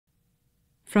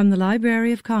From the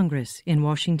Library of Congress in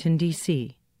Washington,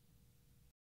 D.C.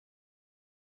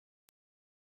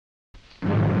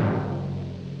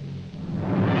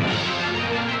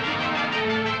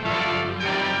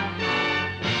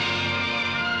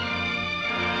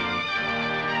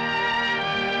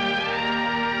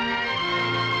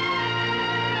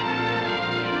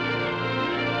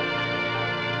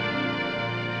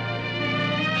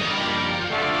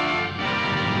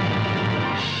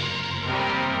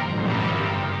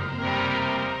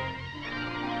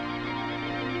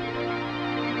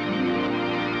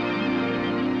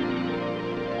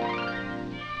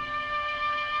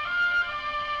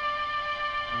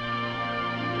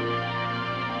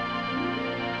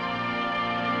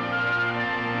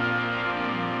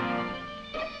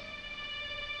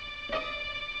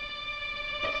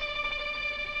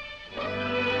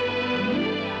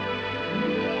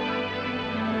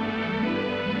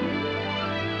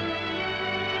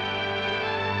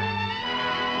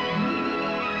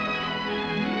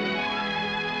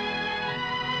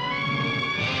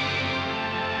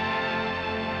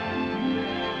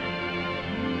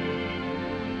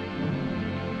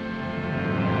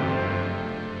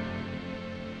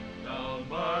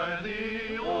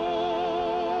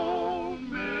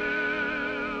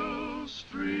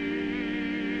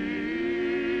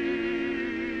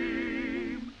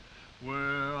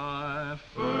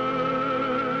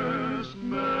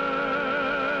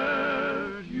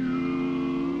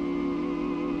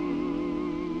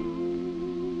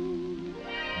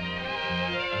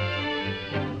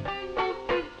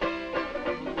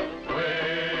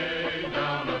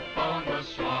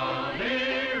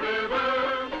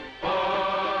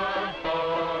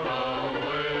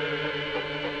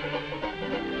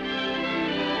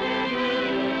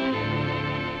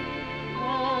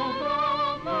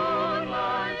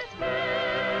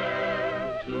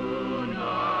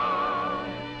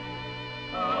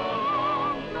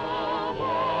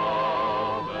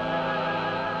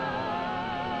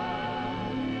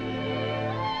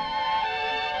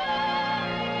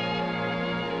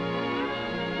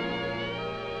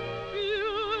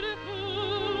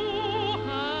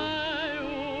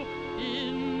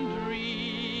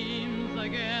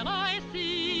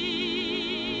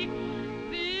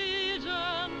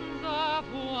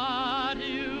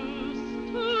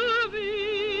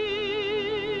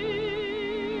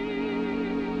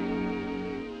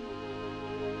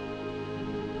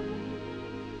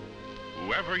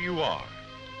 Whoever you are,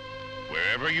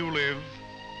 wherever you live,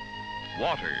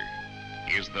 water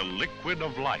is the liquid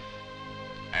of life,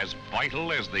 as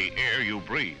vital as the air you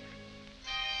breathe.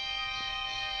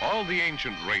 All the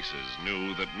ancient races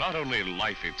knew that not only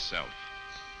life itself,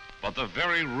 but the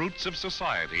very roots of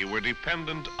society were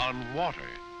dependent on water.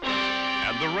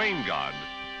 And the rain god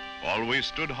always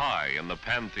stood high in the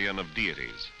pantheon of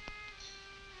deities.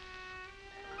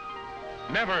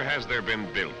 Never has there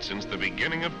been built since the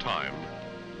beginning of time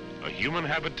a human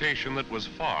habitation that was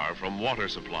far from water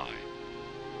supply.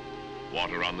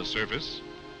 Water on the surface,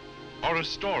 or a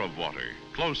store of water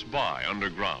close by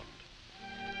underground.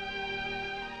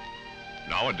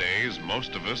 Nowadays,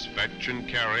 most of us fetch and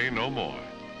carry no more.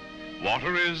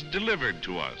 Water is delivered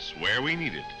to us where we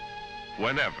need it,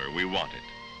 whenever we want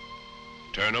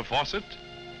it. Turn a faucet,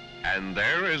 and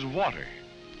there is water,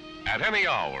 at any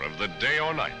hour of the day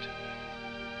or night.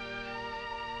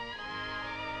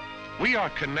 We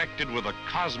are connected with a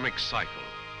cosmic cycle,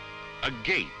 a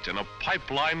gate and a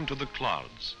pipeline to the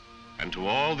clouds, and to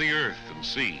all the earth and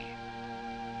sea.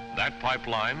 That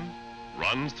pipeline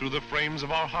runs through the frames of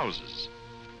our houses,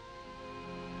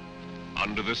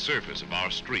 under the surface of our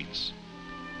streets,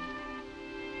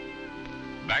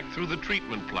 back through the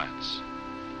treatment plants,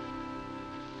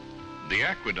 the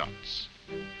aqueducts,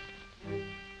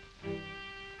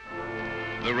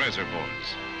 the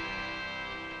reservoirs.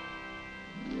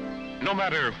 No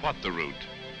matter what the route,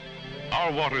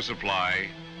 our water supply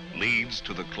leads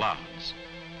to the clouds.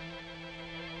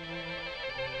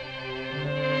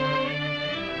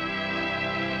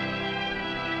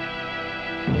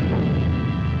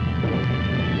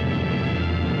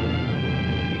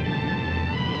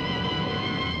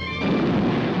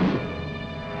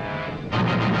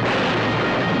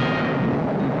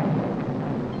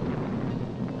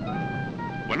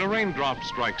 When a raindrop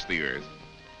strikes the earth,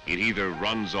 it either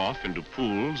runs off into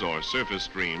pools or surface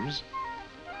streams,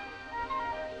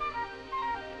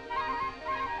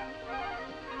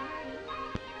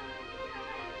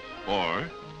 or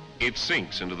it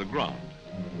sinks into the ground.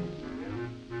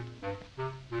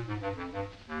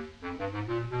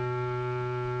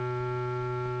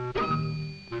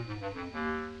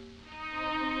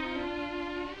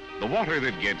 The water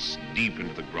that gets deep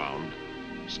into the ground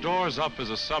stores up as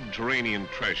a subterranean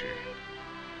treasure,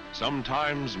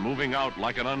 sometimes moving out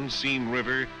like an unseen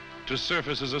river to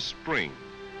surface as a spring,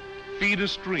 feed a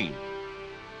stream,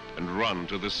 and run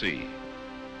to the sea.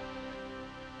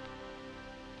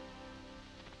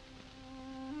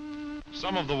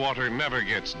 Some of the water never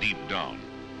gets deep down.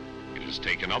 It is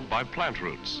taken up by plant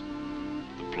roots.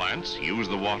 The plants use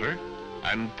the water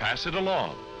and pass it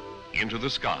along into the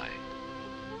sky.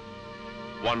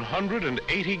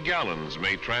 180 gallons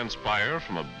may transpire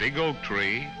from a big oak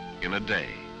tree in a day.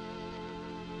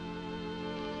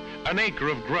 An acre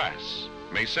of grass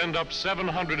may send up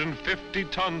 750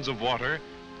 tons of water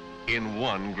in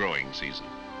one growing season.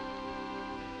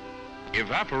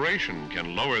 Evaporation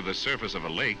can lower the surface of a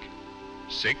lake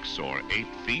 6 or 8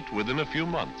 feet within a few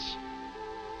months.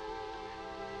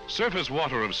 Surface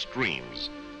water of streams,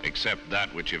 except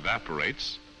that which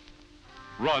evaporates,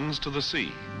 runs to the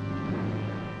sea,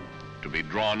 to be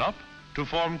drawn up to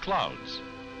form clouds.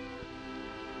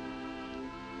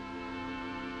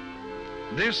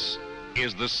 This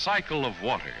is the cycle of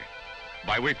water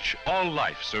by which all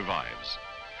life survives,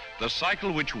 the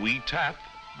cycle which we tap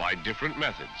by different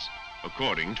methods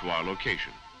according to our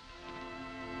location.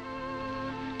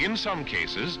 In some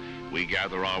cases, we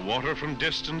gather our water from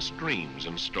distant streams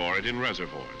and store it in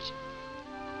reservoirs.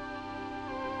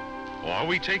 Or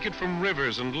we take it from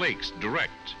rivers and lakes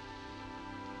direct.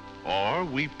 Or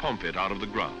we pump it out of the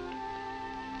ground.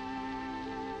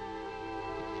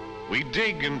 We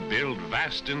dig and build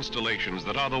vast installations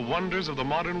that are the wonders of the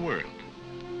modern world,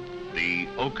 the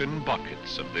oaken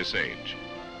buckets of this age.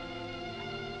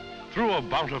 Through a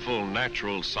bountiful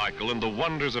natural cycle and the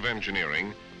wonders of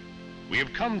engineering, we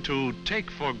have come to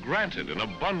take for granted an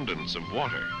abundance of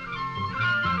water.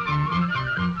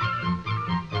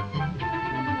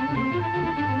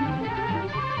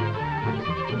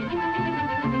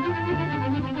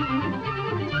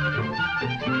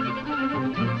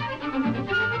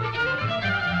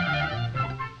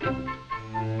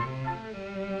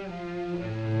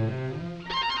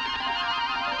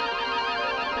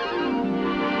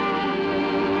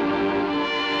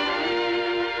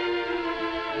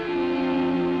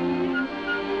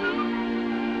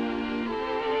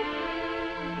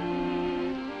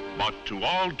 But to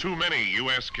all too many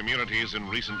U.S. communities in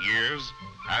recent years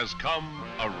has come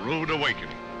a rude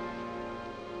awakening.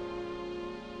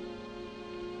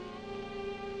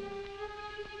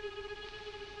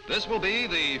 This will be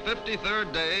the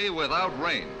 53rd day without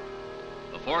rain.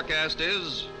 The forecast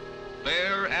is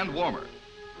fair and warmer.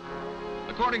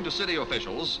 According to city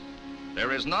officials,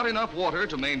 there is not enough water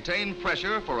to maintain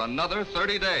pressure for another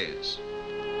 30 days.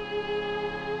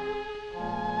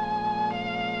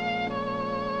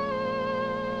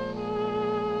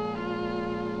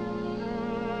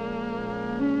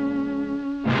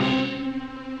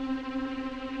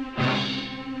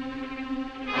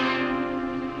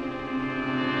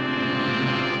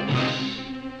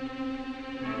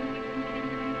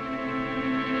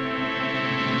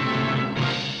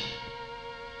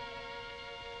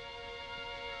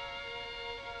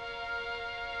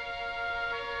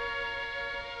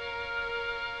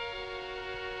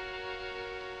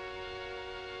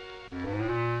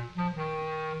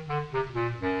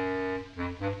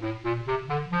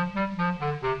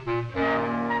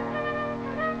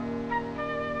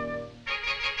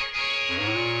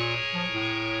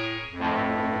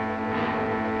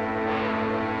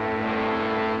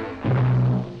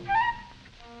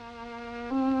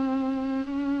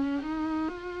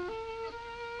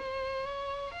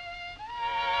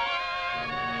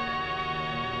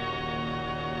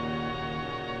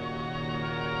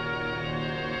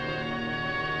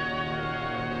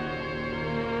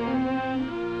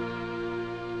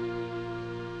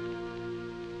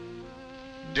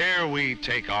 Dare we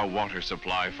take our water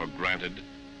supply for granted,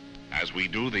 as we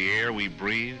do the air we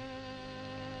breathe?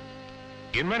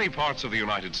 In many parts of the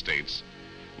United States,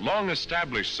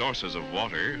 long-established sources of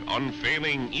water,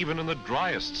 unfailing even in the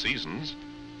driest seasons,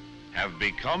 have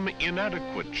become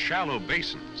inadequate shallow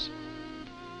basins.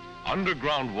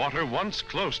 Underground water, once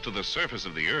close to the surface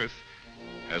of the earth,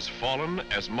 has fallen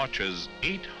as much as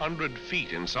 800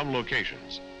 feet in some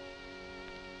locations.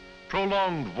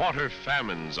 Prolonged water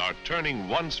famines are turning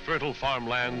once fertile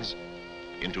farmlands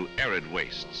into arid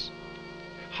wastes.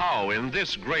 How in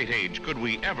this great age could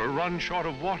we ever run short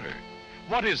of water?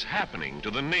 What is happening to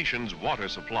the nation's water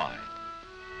supply?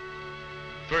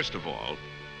 First of all,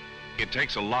 it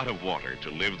takes a lot of water to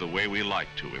live the way we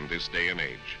like to in this day and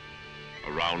age.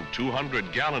 Around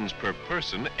 200 gallons per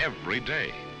person every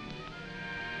day.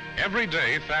 Every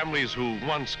day, families who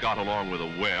once got along with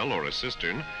a well or a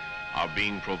cistern are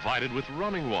being provided with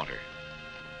running water.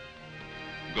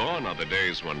 Gone are the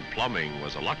days when plumbing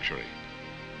was a luxury.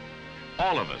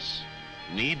 All of us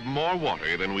need more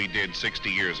water than we did 60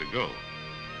 years ago.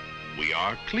 We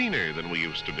are cleaner than we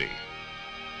used to be.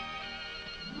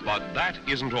 But that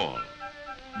isn't all.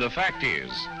 The fact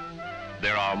is,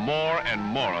 there are more and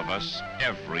more of us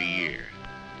every year.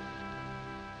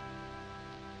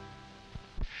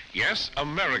 Yes,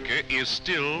 America is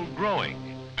still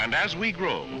growing, and as we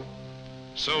grow,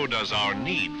 so does our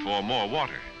need for more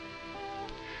water.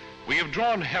 We have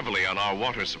drawn heavily on our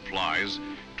water supplies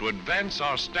to advance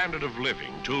our standard of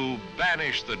living, to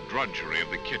banish the drudgery of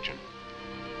the kitchen.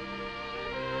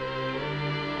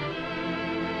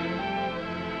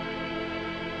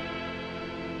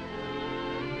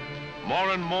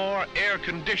 More and more, air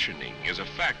conditioning is a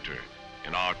factor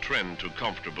in our trend to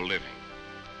comfortable living.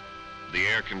 The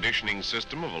air conditioning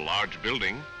system of a large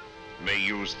building may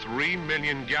use 3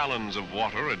 million gallons of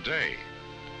water a day,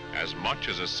 as much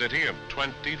as a city of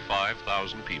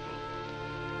 25,000 people.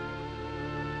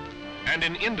 And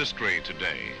in industry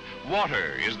today,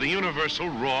 water is the universal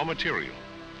raw material.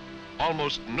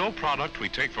 Almost no product we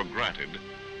take for granted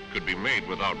could be made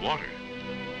without water.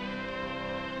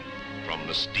 From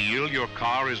the steel your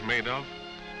car is made of,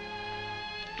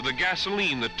 to the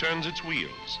gasoline that turns its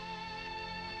wheels,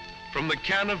 from the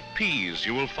can of peas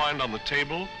you will find on the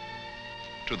table,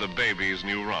 to the baby's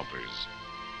new rompers.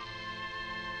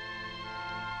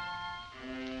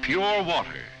 Pure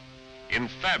water in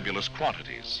fabulous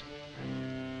quantities.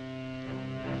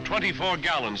 24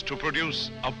 gallons to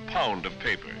produce a pound of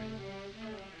paper.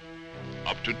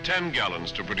 Up to 10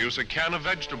 gallons to produce a can of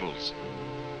vegetables.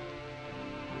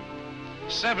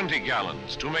 70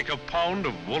 gallons to make a pound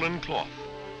of woolen cloth.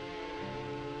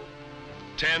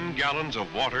 10 gallons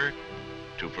of water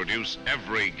to produce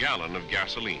every gallon of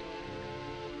gasoline.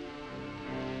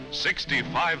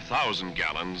 65,000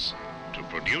 gallons to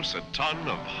produce a ton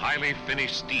of highly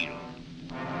finished steel.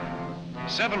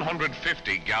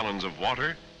 750 gallons of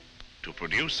water to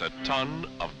produce a ton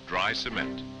of dry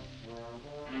cement.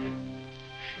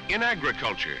 In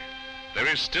agriculture, there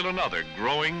is still another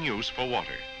growing use for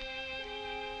water.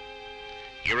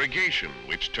 Irrigation,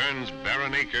 which turns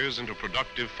barren acres into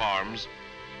productive farms,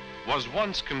 was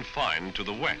once confined to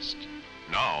the West.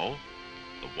 Now,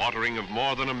 the watering of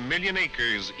more than 1 million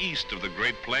acres east of the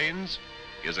Great Plains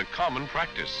is a common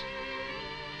practice.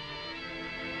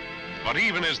 But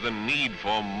even as the need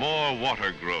for more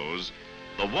water grows,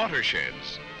 the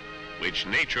watersheds, which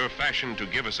nature fashioned to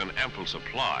give us an ample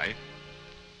supply,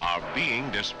 are being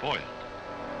despoiled.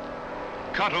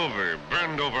 Cut over,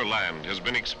 burned over land has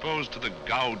been exposed to the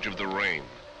gouge of the rain,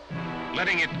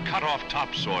 letting it cut off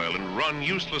topsoil and run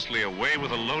uselessly away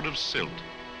with a load of silt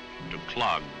to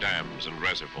clog dams and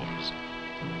reservoirs.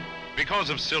 Because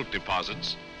of silt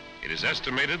deposits, it is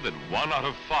estimated that 1 out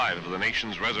of 5 of the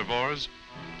nation's reservoirs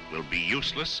will be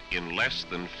useless in less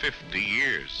than 50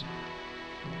 years.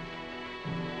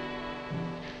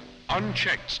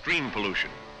 Unchecked stream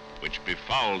pollution, which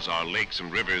befouls our lakes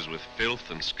and rivers with filth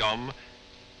and scum,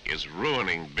 is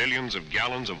ruining billions of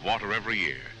gallons of water every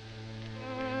year.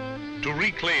 To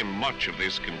reclaim much of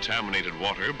this contaminated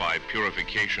water by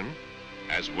purification,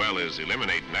 as well as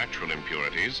eliminate natural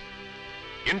impurities,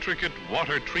 intricate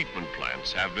water treatment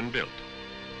plants have been built.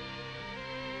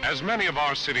 As many of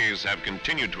our cities have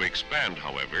continued to expand,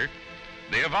 however,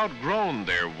 they have outgrown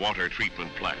their water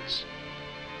treatment plants.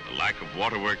 The lack of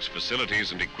waterworks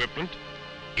facilities and equipment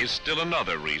is still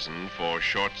another reason for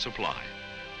short supply.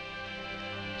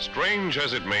 Strange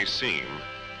as it may seem,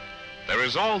 there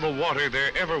is all the water there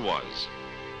ever was.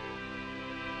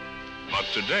 But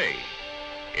today,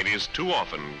 it is too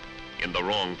often in the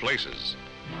wrong places,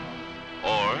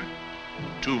 or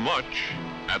too much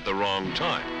at the wrong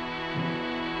time.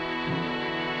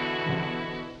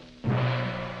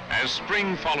 As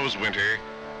spring follows winter,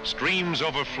 streams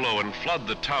overflow and flood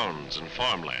the towns and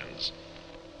farmlands.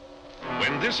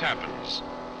 When this happens,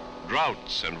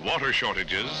 droughts and water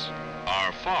shortages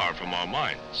are far from our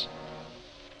minds.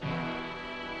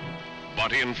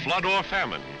 But in flood or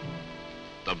famine,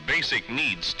 the basic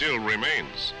need still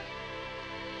remains: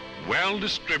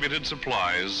 well-distributed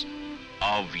supplies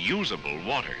of usable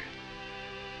water.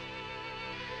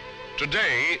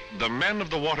 Today, the men of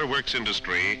the waterworks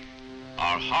industry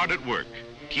are hard at work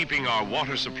keeping our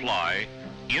water supply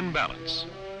in balance.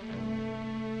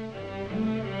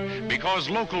 Because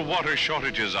local water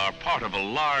shortages are part of a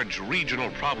large regional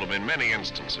problem in many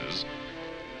instances,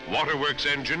 waterworks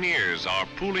engineers are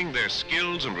pooling their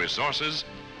skills and resources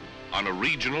on a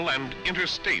regional and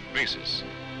interstate basis.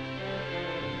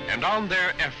 And on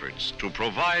their efforts to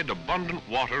provide abundant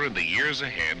water in the years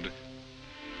ahead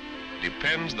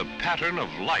depends the pattern of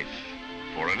life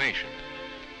for a nation.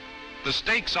 The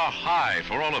stakes are high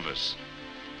for all of us.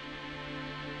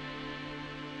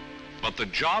 But the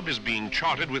job is being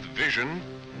charted with vision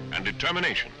and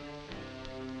determination.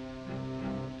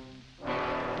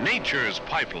 Nature's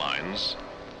pipelines,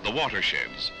 the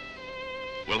watersheds,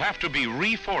 will have to be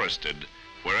reforested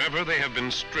wherever they have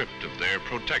been stripped of their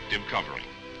protective covering.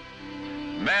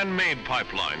 Man-made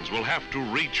pipelines will have to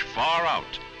reach far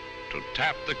out to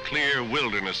tap the clear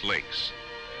wilderness lakes,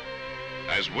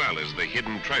 as well as the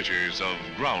hidden treasures of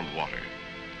groundwater.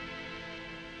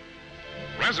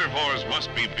 Reservoirs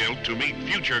must be built to meet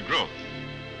future growth,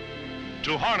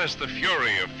 to harness the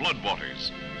fury of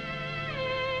floodwaters,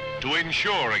 to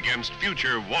ensure against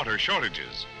future water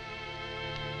shortages,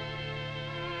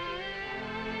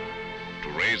 to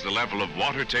raise the level of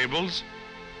water tables.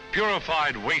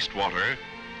 Purified wastewater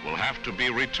will have to be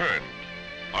returned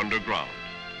underground.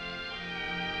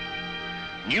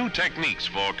 New techniques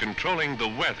for controlling the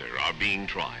weather are being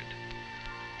tried.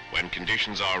 When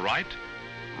conditions are right,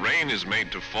 rain is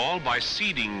made to fall by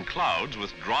seeding clouds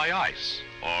with dry ice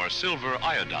or silver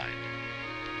iodide.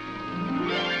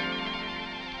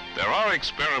 There are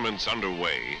experiments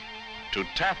underway to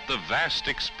tap the vast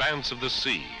expanse of the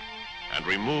sea and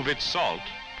remove its salt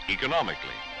economically.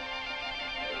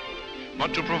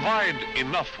 But to provide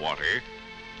enough water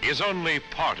is only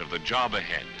part of the job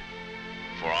ahead,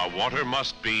 for our water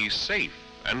must be safe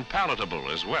and palatable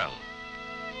as well.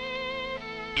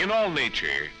 In all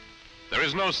nature, there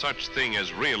is no such thing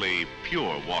as really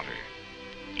pure water.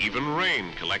 Even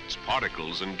rain collects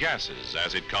particles and gases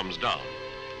as it comes down.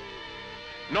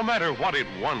 No matter what it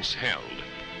once held,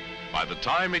 by the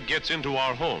time it gets into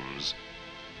our homes,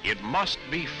 it must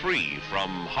be free from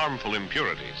harmful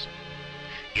impurities.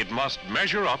 It must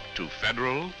measure up to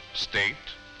federal, state,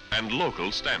 and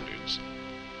local standards.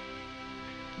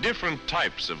 Different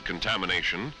types of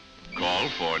contamination call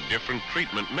for different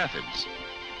treatment methods,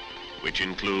 which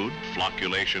include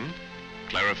flocculation,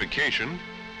 clarification,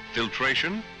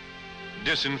 filtration,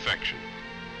 disinfection.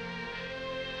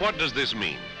 What does this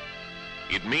mean?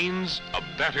 It means a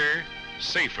better,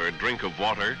 safer drink of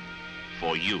water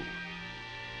for you.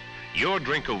 Your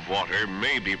drink of water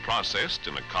may be processed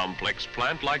in a complex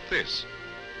plant like this.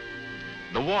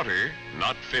 The water,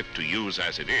 not fit to use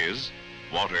as it is,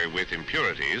 water with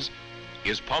impurities,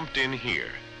 is pumped in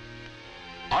here.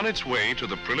 On its way to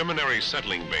the preliminary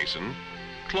settling basin,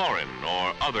 chlorine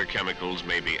or other chemicals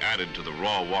may be added to the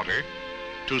raw water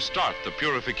to start the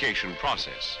purification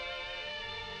process.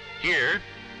 Here,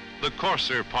 the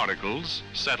coarser particles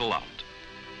settle out.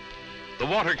 The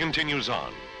water continues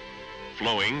on,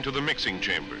 flowing to the mixing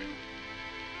chamber.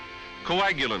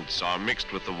 Coagulants are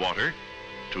mixed with the water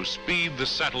to speed the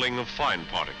settling of fine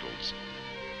particles.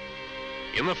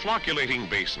 In the flocculating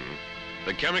basin,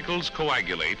 the chemicals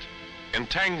coagulate,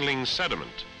 entangling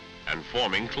sediment and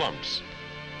forming clumps.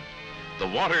 The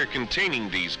water containing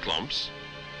these clumps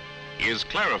is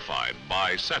clarified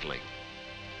by settling.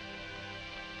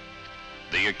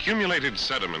 The accumulated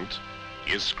sediment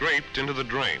is scraped into the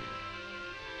drain.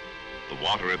 The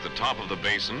water at the top of the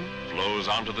basin flows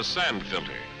onto the sand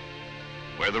filter,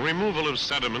 where the removal of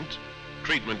sediment,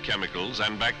 treatment chemicals,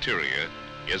 and bacteria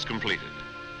is completed.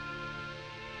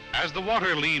 As the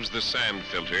water leaves the sand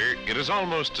filter, it is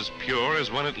almost as pure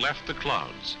as when it left the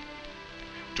clouds.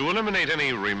 To eliminate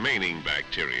any remaining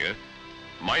bacteria,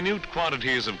 minute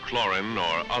quantities of chlorine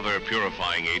or other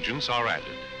purifying agents are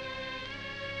added.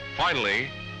 Finally,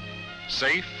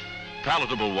 safe,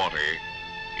 palatable water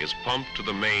is pumped to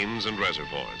the mains and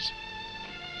reservoirs.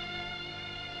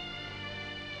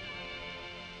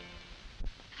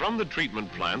 From the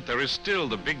treatment plant, there is still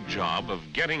the big job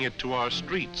of getting it to our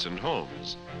streets and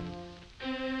homes.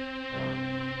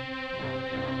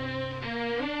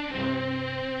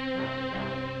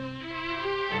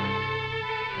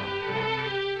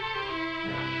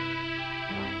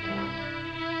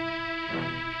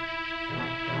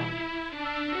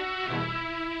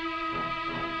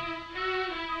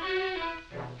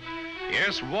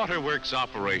 Yes, waterworks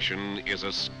operation is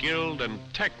a skilled and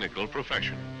technical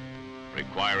profession,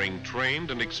 requiring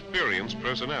trained and experienced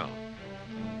personnel.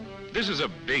 This is a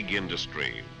big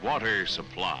industry, water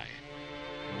supply.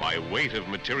 By weight of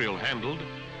material handled,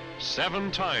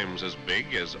 7 times as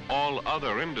big as all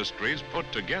other industries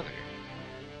put together.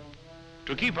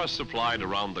 To keep us supplied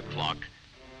around the clock,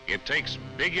 it takes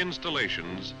big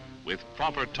installations with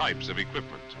proper types of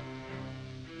equipment.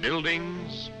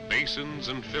 Buildings, basins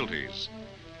and filters,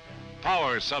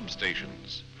 power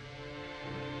substations,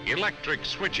 electric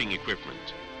switching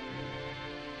equipment,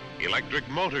 electric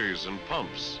motors and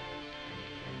pumps,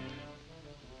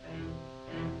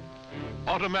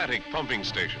 automatic pumping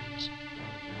stations,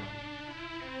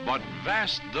 But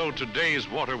vast though today's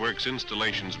waterworks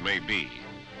installations may be,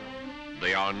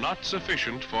 they are not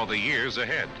sufficient for the years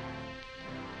ahead.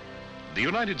 The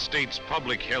United States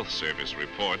Public Health Service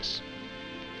reports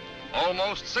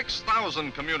almost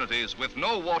 6,000 communities with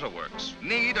no waterworks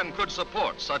need and could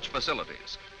support such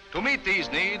facilities. To meet these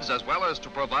needs, as well as to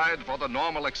provide for the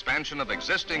normal expansion of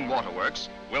existing waterworks,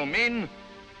 will mean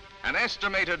an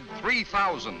estimated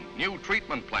 3,000 new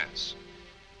treatment plants,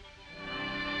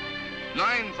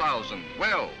 9,000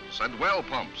 wells and well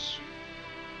pumps,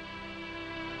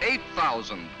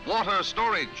 8,000 water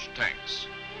storage tanks,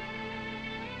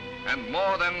 and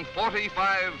more than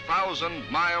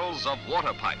 45,000 miles of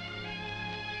water pipe.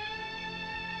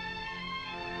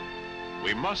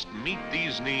 we must meet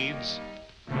these needs.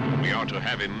 We are to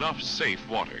have enough safe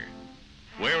water,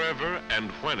 wherever and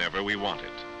whenever we want it.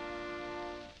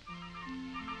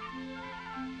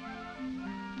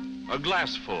 A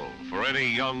glassful for any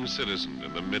young citizen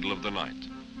in the middle of the night.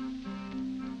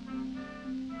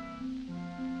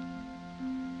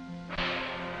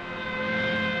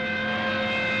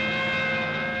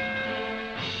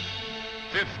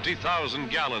 $50,000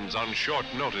 gallons on short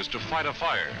notice to fight a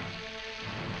fire.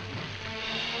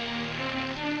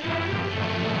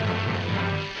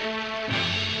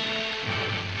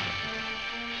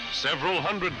 Several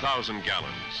 100,000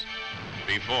 gallons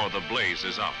before the blaze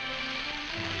is out.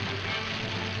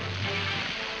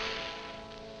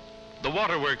 The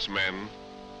waterworks men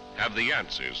have the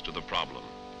answers to the problem.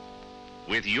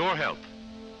 With your help,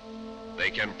 they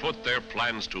can put their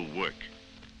plans to work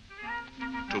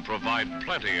to provide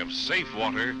plenty of safe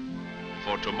water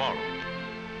for tomorrow.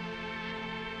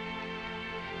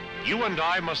 You and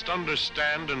I must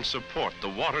understand and support the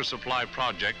water supply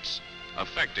projects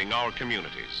affecting our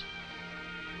communities.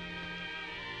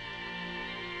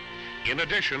 In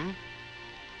addition,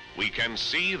 we can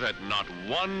see that not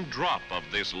one drop of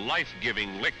this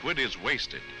life-giving liquid is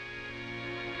wasted.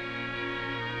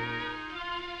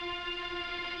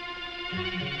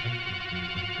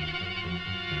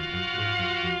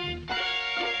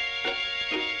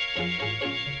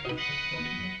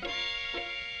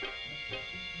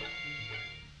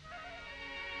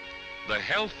 The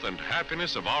health and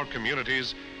happiness of our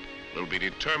communities will be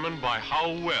determined by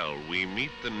how well we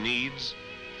meet the needs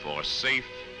for safe,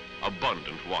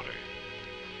 abundant water.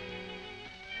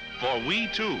 For we,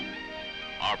 too,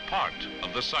 are part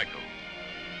of the cycle,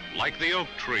 like the oak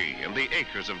tree and the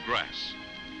acres of grass.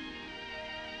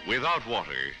 Without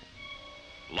water,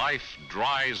 life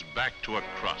dries back to a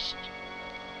crust,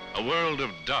 a world of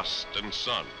dust and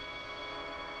sun.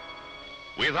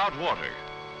 Without water,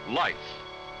 life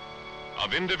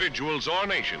of individuals or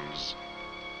nations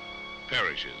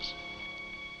perishes.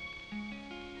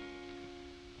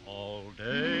 All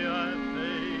day I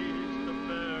faced the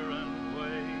barren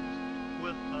waste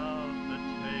without the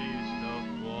taste of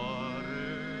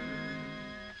water.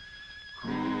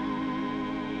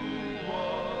 Cool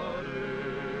water.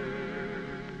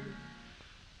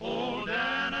 Old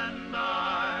Dan and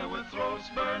I, with throats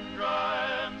burned dry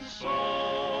and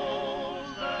souls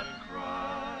that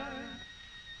cry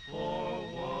for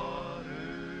water.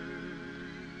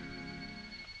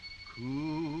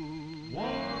 Cool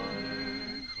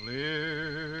water,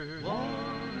 clear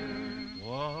water,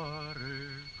 water,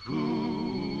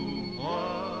 cool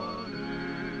water.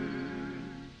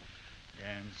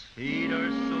 Dan's feet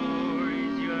are sore,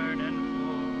 he's yearning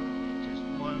for just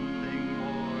one thing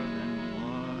more than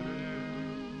water.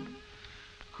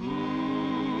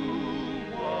 Cool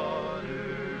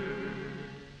water.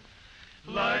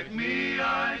 Like me,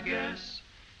 I guess,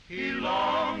 he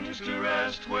longs to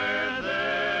rest where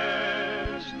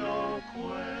there's no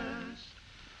quest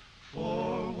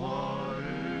for water.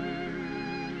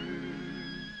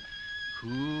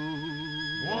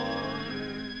 Cool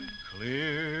water,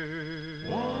 clear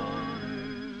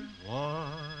water,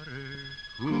 water,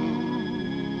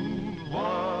 cool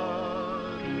water.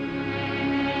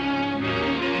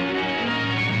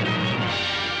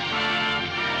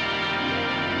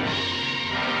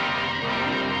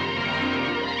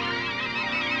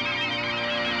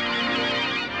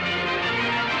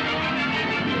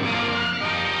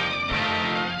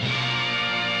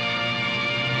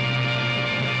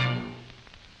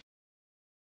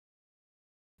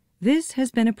 This has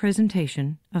been a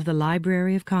presentation of the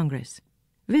Library of Congress.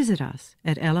 Visit us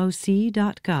at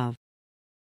loc.gov.